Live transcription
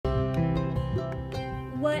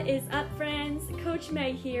What is up, friends? Coach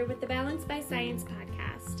Meg here with the Balance by Science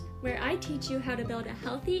podcast, where I teach you how to build a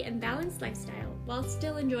healthy and balanced lifestyle while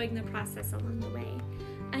still enjoying the process along the way.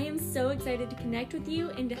 I am so excited to connect with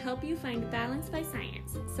you and to help you find balance by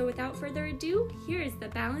science. So without further ado, here is the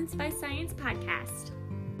Balance by Science podcast.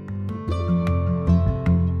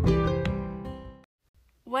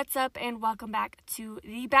 What's up, and welcome back to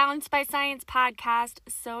the Balance by Science podcast.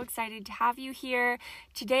 So excited to have you here.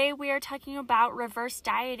 Today we are talking about reverse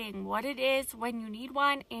dieting, what it is, when you need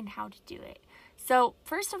one, and how to do it. So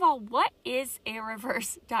first of all, what is a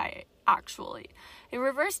reverse diet actually? A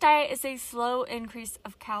reverse diet is a slow increase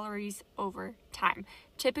of calories over time.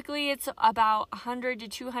 Typically it's about 100 to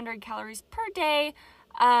 200 calories per day,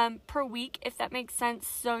 per week, if that makes sense.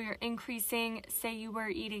 So you're increasing, say you were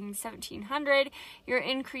eating 1700, you're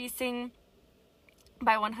increasing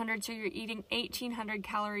by 100, so you're eating 1800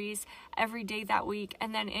 calories every day that week,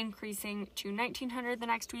 and then increasing to 1900 the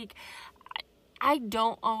next week. I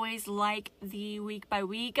don't always like the week by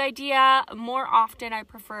week idea. More often I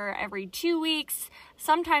prefer every 2 weeks,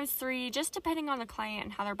 sometimes 3, just depending on the client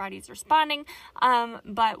and how their body's responding.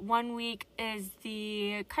 But 1 week is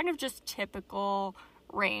the kind of just typical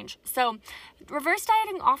range. So reverse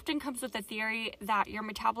dieting often comes with the theory that your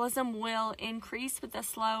metabolism will increase with a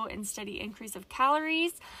slow and steady increase of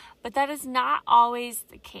calories, but that is not always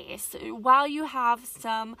the case. While you have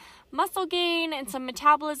some muscle gain and some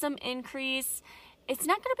metabolism increase, it's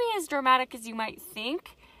not going to be as dramatic as you might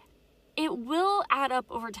think. It will add up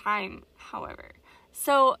over time, however.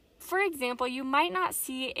 So for example, you might not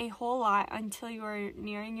see a whole lot until you are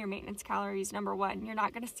nearing your maintenance calories, number one. You're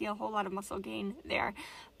not going to see a whole lot of muscle gain there.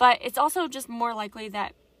 But it's also just more likely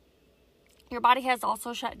that your body has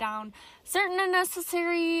also shut down certain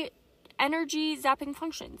unnecessary energy zapping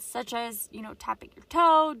functions, such as, tapping your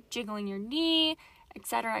toe, jiggling your knee,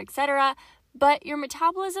 etc., etc. But your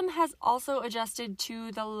metabolism has also adjusted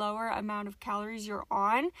to the lower amount of calories you're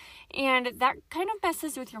on, and that kind of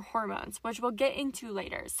messes with your hormones, which we'll get into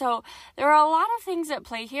later. So there are a lot of things at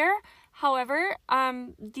play here. However,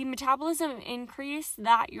 the metabolism increase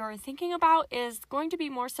that you're thinking about is going to be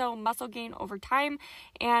more so muscle gain over time,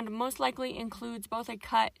 and most likely includes both a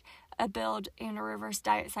cut, a build, and a reverse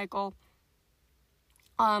diet cycle.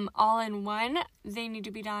 All in one. They need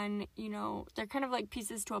to be done, they're kind of like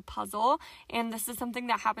pieces to a puzzle, and this is something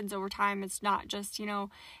that happens over time. It's not just,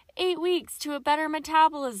 8 weeks to a better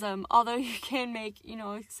metabolism, although you can make,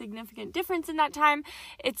 a significant difference in that time.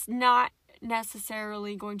 It's not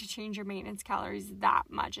necessarily going to change your maintenance calories that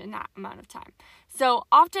much in that amount of time. So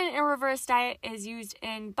often a reverse diet is used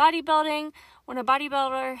in bodybuilding. When a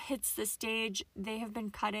bodybuilder hits the stage, they have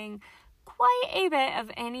been cutting quite a bit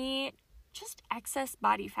of any just excess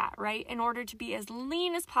body fat, right? In order to be as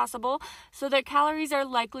lean as possible, so their calories are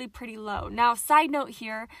likely pretty low. Now, side note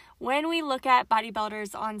here, when we look at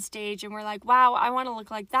bodybuilders on stage and we're like, wow, I want to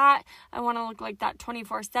look like that. I want to look like that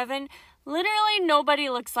 24/7. Literally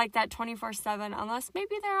nobody looks like that 24/7 unless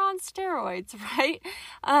maybe they're on steroids, right?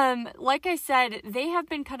 Like I said, they have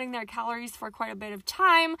been cutting their calories for quite a bit of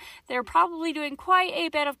time. They're probably doing quite a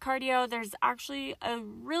bit of cardio. There's actually a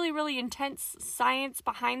really, really intense science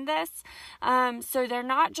behind this. So they're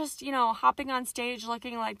not just, hopping on stage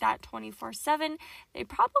looking like that 24/7. They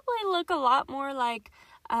probably look a lot more like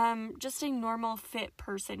just a normal fit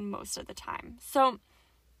person most of the time. So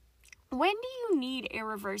when do you need a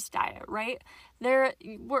reverse diet, right?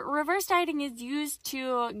 Reverse dieting is used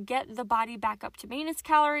to get the body back up to maintenance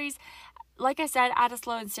calories, like I said, at a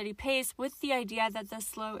slow and steady pace, with the idea that the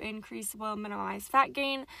slow increase will minimize fat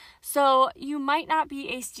gain. So you might not be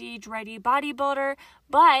a stage-ready bodybuilder,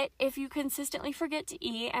 but if you consistently forget to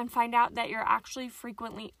eat and find out that you're actually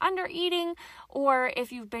frequently under-eating, or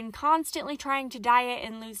if you've been constantly trying to diet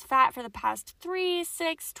and lose fat for the past 3,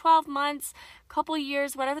 6, 12 months, couple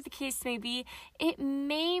years, whatever the case may be, it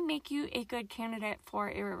may make you a good candidate for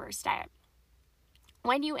a reverse diet.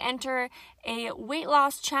 When you enter a weight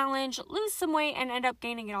loss challenge, lose some weight, and end up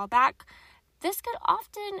gaining it all back, this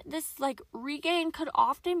regain could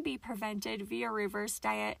often be prevented via reverse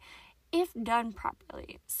diet if done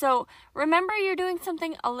properly. So remember, you're doing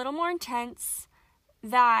something a little more intense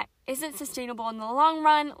that isn't sustainable in the long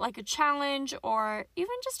run, like a challenge or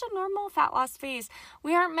even just a normal fat loss phase.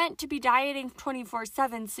 We aren't meant to be dieting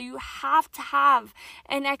 24/7, so you have to have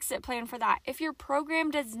an exit plan for that. If your program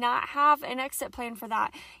does not have an exit plan for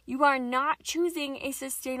that, you are not choosing a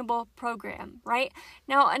sustainable program, right?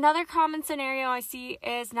 Now, another common scenario I see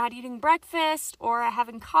is not eating breakfast or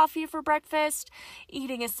having coffee for breakfast,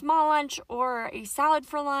 eating a small lunch or a salad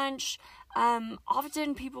for lunch,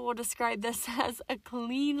 Often people will describe this as a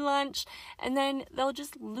clean lunch, and then they'll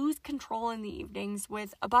just lose control in the evenings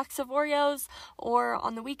with a box of Oreos or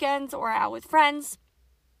on the weekends or out with friends.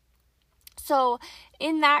 So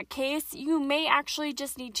in that case, you may actually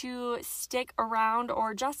just need to stick around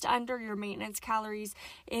or just under your maintenance calories.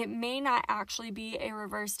 It may not actually be a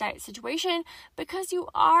reverse diet situation because you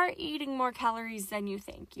are eating more calories than you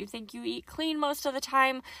think. You think you eat clean most of the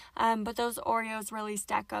time, but those Oreos really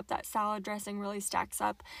stack up. That salad dressing really stacks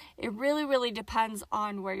up. It really, really depends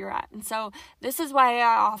on where you're at. And so this is why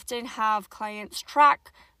I often have clients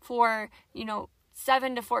track for,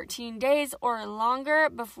 7 to 14 days or longer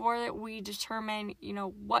before we determine,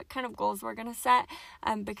 what kind of goals we're going to set,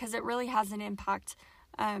 because it really has an impact,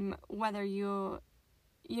 whether you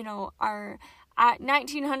are at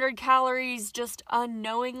 1900 calories just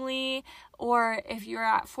unknowingly, or if you're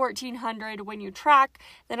at 1400 when you track.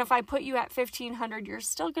 Then if I put you at 1500, you're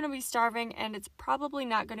still going to be starving, and it's probably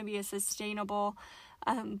not going to be a sustainable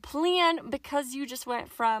plan, because you just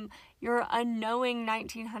went from your unknowing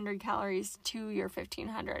 1900 calories to your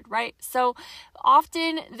 1500, right? So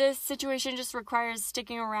often this situation just requires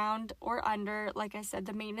sticking around or under, like I said,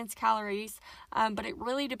 the maintenance calories, but it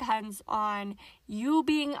really depends on you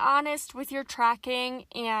being honest with your tracking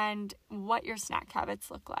and what your snack habits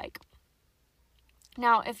look like.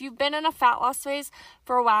 Now, if you've been in a fat loss phase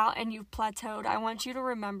for a while and you've plateaued, I want you to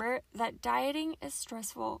remember that dieting is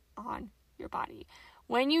stressful on your body.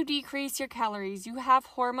 When you decrease your calories, you have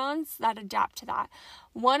hormones that adapt to that.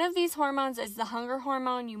 One of these hormones is the hunger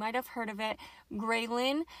hormone. You might have heard of it,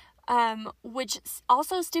 ghrelin, which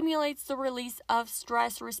also stimulates the release of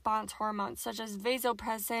stress response hormones such as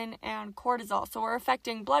vasopressin and cortisol. So we're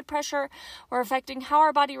affecting blood pressure, we're affecting how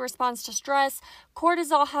our body responds to stress.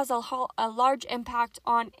 Cortisol has a large impact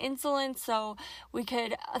on insulin, so we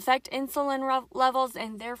could affect insulin levels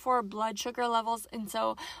and therefore blood sugar levels. And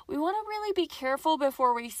so we want to really be careful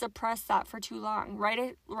before we suppress that for too long,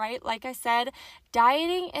 right? Like I said,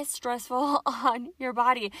 dieting is stressful on your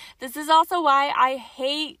body. This is also why I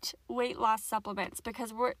hate weight loss supplements,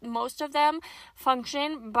 because most of them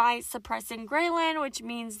function by suppressing ghrelin, which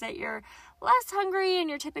means that you're less hungry and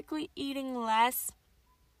you're typically eating less.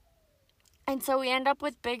 And so we end up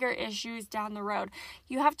with bigger issues down the road.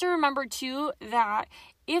 You have to remember too that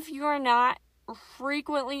if you're not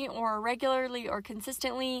frequently or regularly or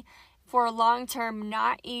consistently for a long term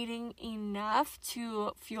not eating enough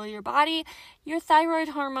to fuel your body, your thyroid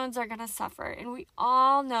hormones are going to suffer. And we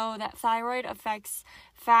all know that thyroid affects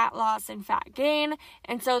fat loss and fat gain.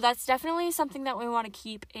 And so that's definitely something that we want to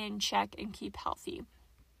keep in check and keep healthy.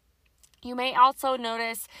 You may also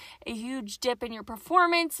notice a huge dip in your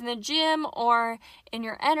performance in the gym or in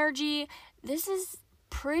your energy. This is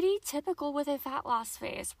pretty typical with a fat loss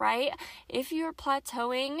phase, right? If you're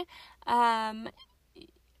plateauing,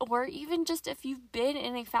 or even just if you've been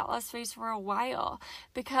in a fat loss phase for a while,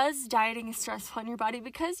 because dieting is stressful on your body,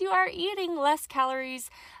 because you are eating less calories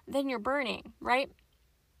than you're burning, right?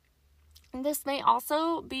 And this may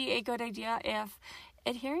also be a good idea if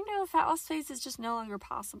adhering to a fat loss phase is just no longer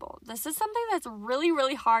possible. This is something that's really,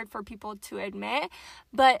 really hard for people to admit,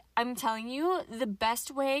 but I'm telling you, the best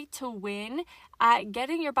way to win at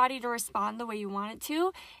getting your body to respond the way you want it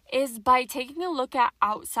to is by taking a look at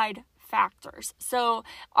outside factors. So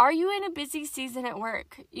are you in a busy season at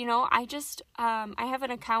work? I have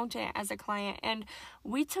an accountant as a client, and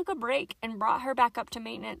we took a break and brought her back up to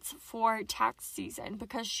maintenance for tax season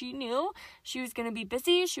because she knew she was going to be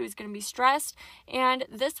busy, she was going to be stressed, and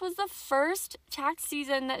this was the first tax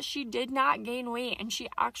season that she did not gain weight, and she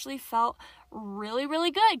actually felt really,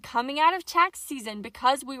 really good coming out of tax season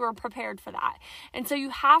because we were prepared for that. And so you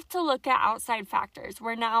have to look at outside factors.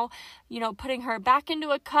 We're now, putting her back into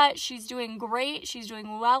a cut. She's doing great. She's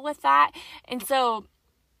doing well with that. And so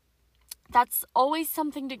that's always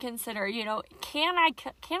something to consider. Can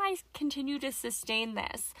I continue to sustain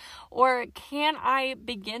this? Or can I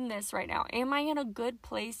begin this right now? Am I in a good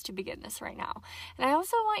place to begin this right now? And I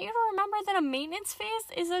also want you to remember that a maintenance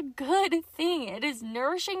phase is a good thing. It is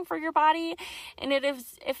nourishing for your body. And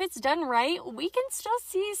if it's done right, we can still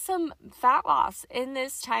see some fat loss in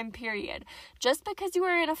this time period. Just because you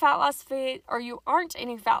are in a fat loss phase or you aren't in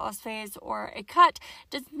a fat loss phase or a cut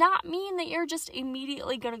does not mean that you're just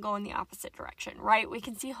immediately going to go in the opposite direction, right? We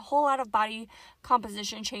can see a whole lot of body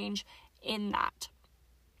composition change in that.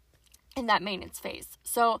 in that maintenance phase.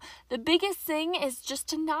 So the biggest thing is just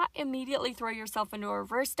to not immediately throw yourself into a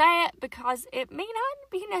reverse diet because it may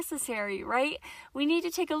not be necessary, right? We need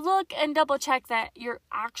to take a look and double check that you're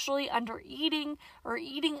actually under eating or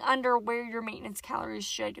eating under where your maintenance calories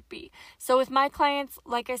should be. So with my clients,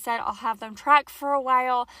 like I said, I'll have them track for a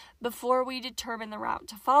while before we determine the route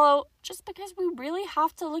to follow, just because we really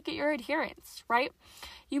have to look at your adherence, right?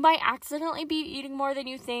 You might accidentally be eating more than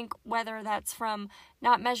you think, whether that's from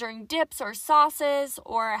not measuring dips or sauces,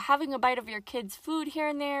 or having a bite of your kid's food here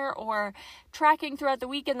and there, or tracking throughout the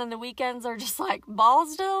week and then the weekends are just like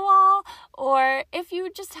balls to the wall, or if you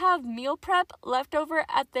just have meal prep left over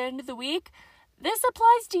at the end of the week. This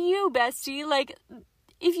applies to you, bestie. Like,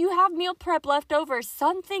 if you have meal prep left over,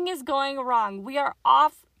 something is going wrong. We are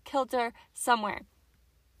off kilter somewhere.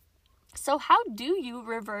 So how do you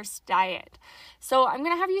reverse diet? So I'm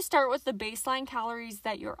going to have you start with the baseline calories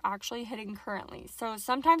that you're actually hitting currently. So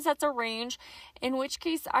sometimes that's a range, in which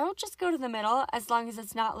case I would just go to the middle as long as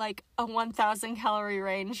it's not like a 1,000 calorie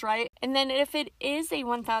range, right? And then if it is a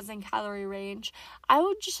 1,000 calorie range, I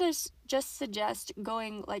would just suggest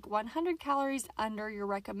going like 100 calories under your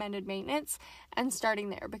recommended maintenance and starting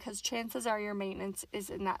there, because chances are your maintenance is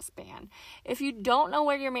in that span. If you don't know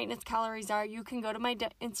where your maintenance calories are, you can go to my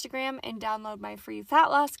Instagram and download my free fat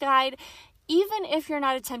loss guide. Even if you're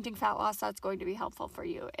not attempting fat loss, that's going to be helpful for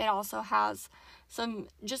you. It also has some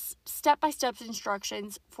just step-by-step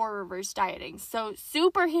instructions for reverse dieting. So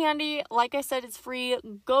super handy. Like I said, it's free.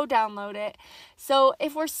 Go download it. So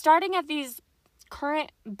if we're starting at these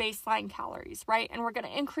current baseline calories, right? And we're going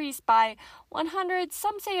to increase by 100,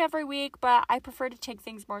 some say every week, but I prefer to take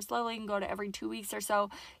things more slowly and go to every 2 weeks or so.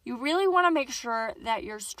 You really want to make sure that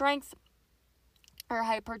your strength or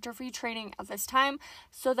hypertrophy training at this time,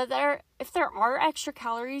 so that if there are extra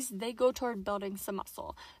calories, they go toward building some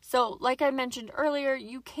muscle. So like I mentioned earlier,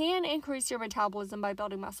 you can increase your metabolism by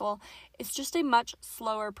building muscle. It's just a much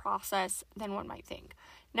slower process than one might think.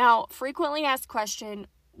 Now, frequently asked question,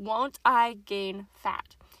 won't I gain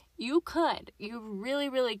fat? You could. You really,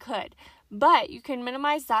 really could. But you can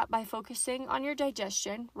minimize that by focusing on your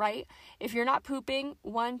digestion, right? If you're not pooping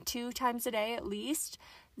 1-2 times a day at least,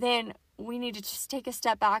 then we need to just take a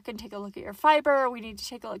step back and take a look at your fiber. We need to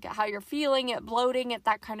take a look at how you're feeling, at bloating, at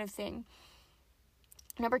that kind of thing.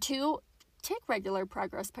 Number 2, take regular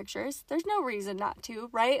progress pictures. There's no reason not to,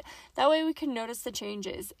 right? That way we can notice the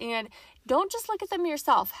changes. And don't just look at them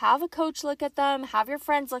yourself. Have a coach look at them. Have your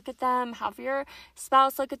friends look at them. Have your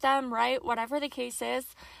spouse look at them, right? Whatever the case is.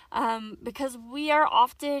 Because we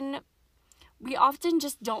often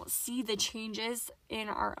just don't see the changes in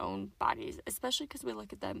our own bodies, especially because we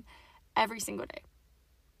look at them every single day.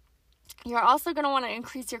 You're also going to want to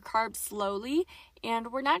increase your carbs slowly,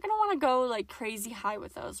 and we're not going to want to go like crazy high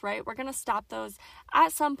with those, right? We're going to stop those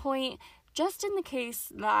at some point, just in the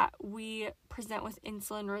case that we present with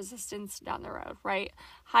insulin resistance down the road, right?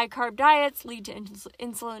 High carb diets lead to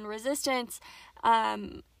insulin resistance,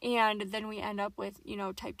 and then we end up with,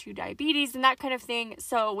 type 2 diabetes and that kind of thing.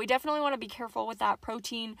 So we definitely want to be careful with that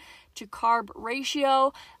protein to carb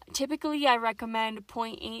ratio. Typically, I recommend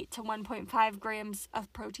 0.8 to 1.5 grams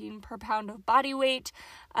of protein per pound of body weight.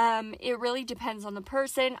 It really depends on the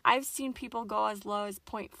person. I've seen people go as low as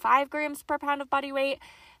 0.5 grams per pound of body weight.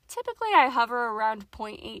 Typically, I hover around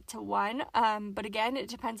 0.8 to 1, but again, it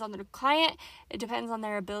depends on the client. It depends on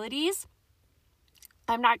their abilities.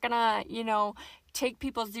 I'm not gonna, take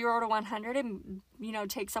people 0 to 100 and,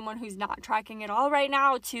 take someone who's not tracking at all right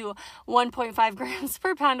now to 1.5 grams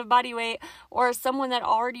per pound of body weight, or someone that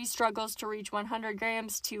already struggles to reach 100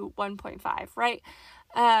 grams to 1.5, right?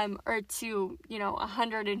 Or to,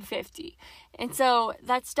 150. And so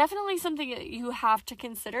that's definitely something that you have to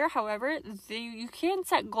consider. However, you can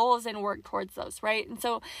set goals and work towards those, right? And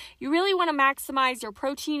so you really want to maximize your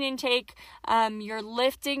protein intake, your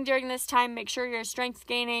lifting during this time. Make sure you're strength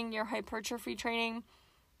gaining, your hypertrophy training,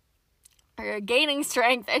 or gaining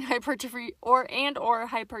strength and hypertrophy or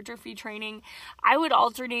hypertrophy training. I would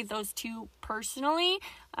alternate those two personally.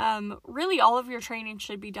 Really all of your training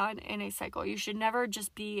should be done in a cycle. You should never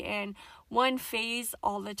just be in one phase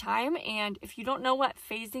all the time. And if you don't know what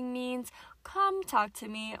phasing means, come talk to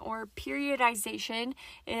me. Or periodization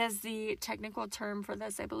is the technical term for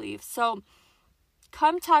this, I believe. So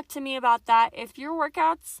come talk to me about that. If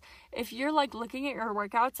you're like looking at your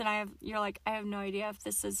workouts and I have no idea if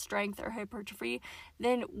this is strength or hypertrophy,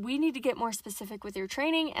 then we need to get more specific with your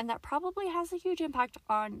training, and that probably has a huge impact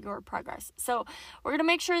on your progress. So we're going to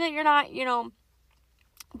make sure that you're not,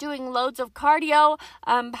 doing loads of cardio.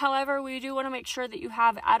 However, we do want to make sure that you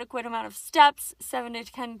have adequate amount of steps, 7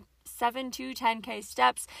 7 to 10K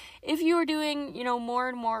steps. If you are doing, more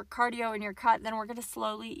and more cardio in your cut, then we're going to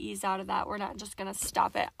slowly ease out of that. We're not just going to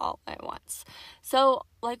stop it all at once. So,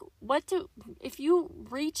 if you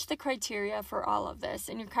reach the criteria for all of this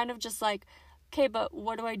and you're kind of just like, okay, but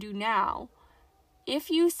what do I do now? If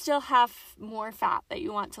you still have more fat that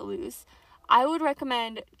you want to lose, I would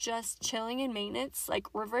recommend just chilling in maintenance, like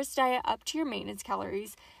reverse diet up to your maintenance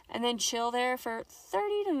calories, and then chill there for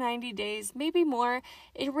 30 to 90 days, maybe more.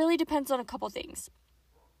 It really depends on a couple things.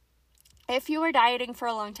 If you were dieting for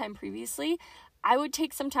a long time previously, I would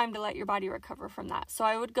take some time to let your body recover from that. So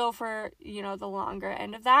I would go for, the longer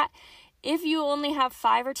end of that. If you only have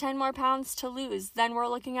 5 or 10 more pounds to lose, then we're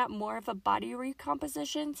looking at more of a body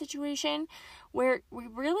recomposition situation where we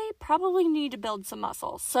really probably need to build some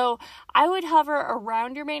muscle. So I would hover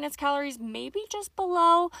around your maintenance calories, maybe just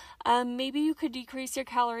below. Maybe you could decrease your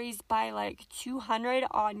calories by like 200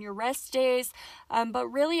 on your rest days. But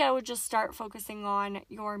really, I would just start focusing on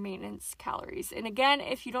your maintenance calories. And again,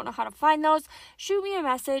 if you don't know how to find those, shoot me a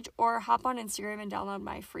message or hop on Instagram and download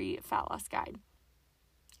my free fat loss guide.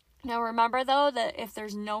 Now remember though that if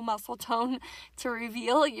there's no muscle tone to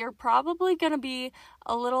reveal, you're probably going to be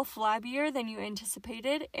a little flabbier than you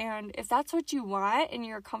anticipated. And if that's what you want and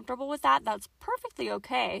you're comfortable with that, that's perfectly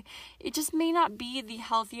okay. It just may not be the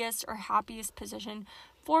healthiest or happiest position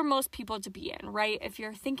for most people to be in, right? If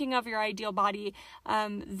you're thinking of your ideal body,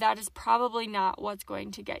 that is probably not what's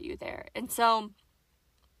going to get you there. And so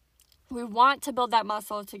we want to build that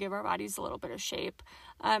muscle to give our bodies a little bit of shape,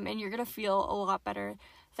 and you're going to feel a lot better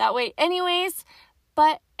that way anyways.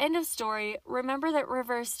 But end of story. Remember that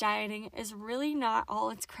reverse dieting is really not all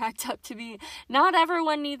it's cracked up to be. Not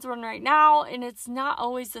everyone needs one right now, and it's not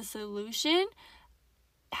always the solution.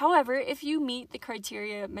 However, if you meet the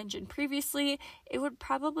criteria mentioned previously, it would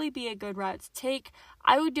probably be a good route to take.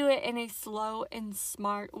 I would do it in a slow and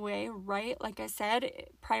smart way, right? Like I said,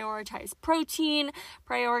 prioritize protein,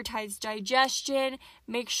 prioritize digestion,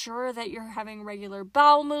 make sure that you're having regular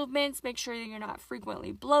bowel movements, make sure that you're not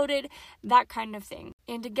frequently bloated, that kind of thing.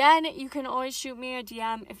 And again, you can always shoot me a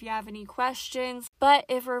DM if you have any questions. But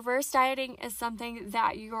if reverse dieting is something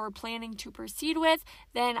that you're planning to proceed with,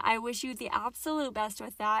 then I wish you the absolute best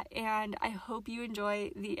with that, and I hope you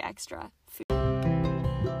enjoy the extra food.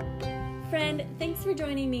 Friend, thanks for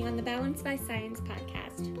joining me on the Balance by Science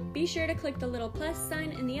podcast. Be sure to click the little plus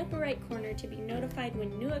sign in the upper right corner to be notified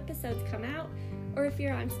when new episodes come out, or if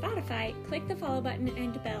you're on Spotify, click the follow button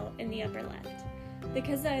and bell in the upper left.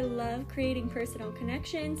 Because I love creating personal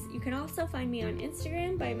connections, you can also find me on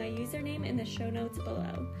Instagram by my username in the show notes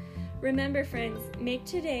below. Remember, friends, make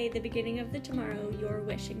today the beginning of the tomorrow you're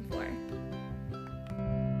wishing for.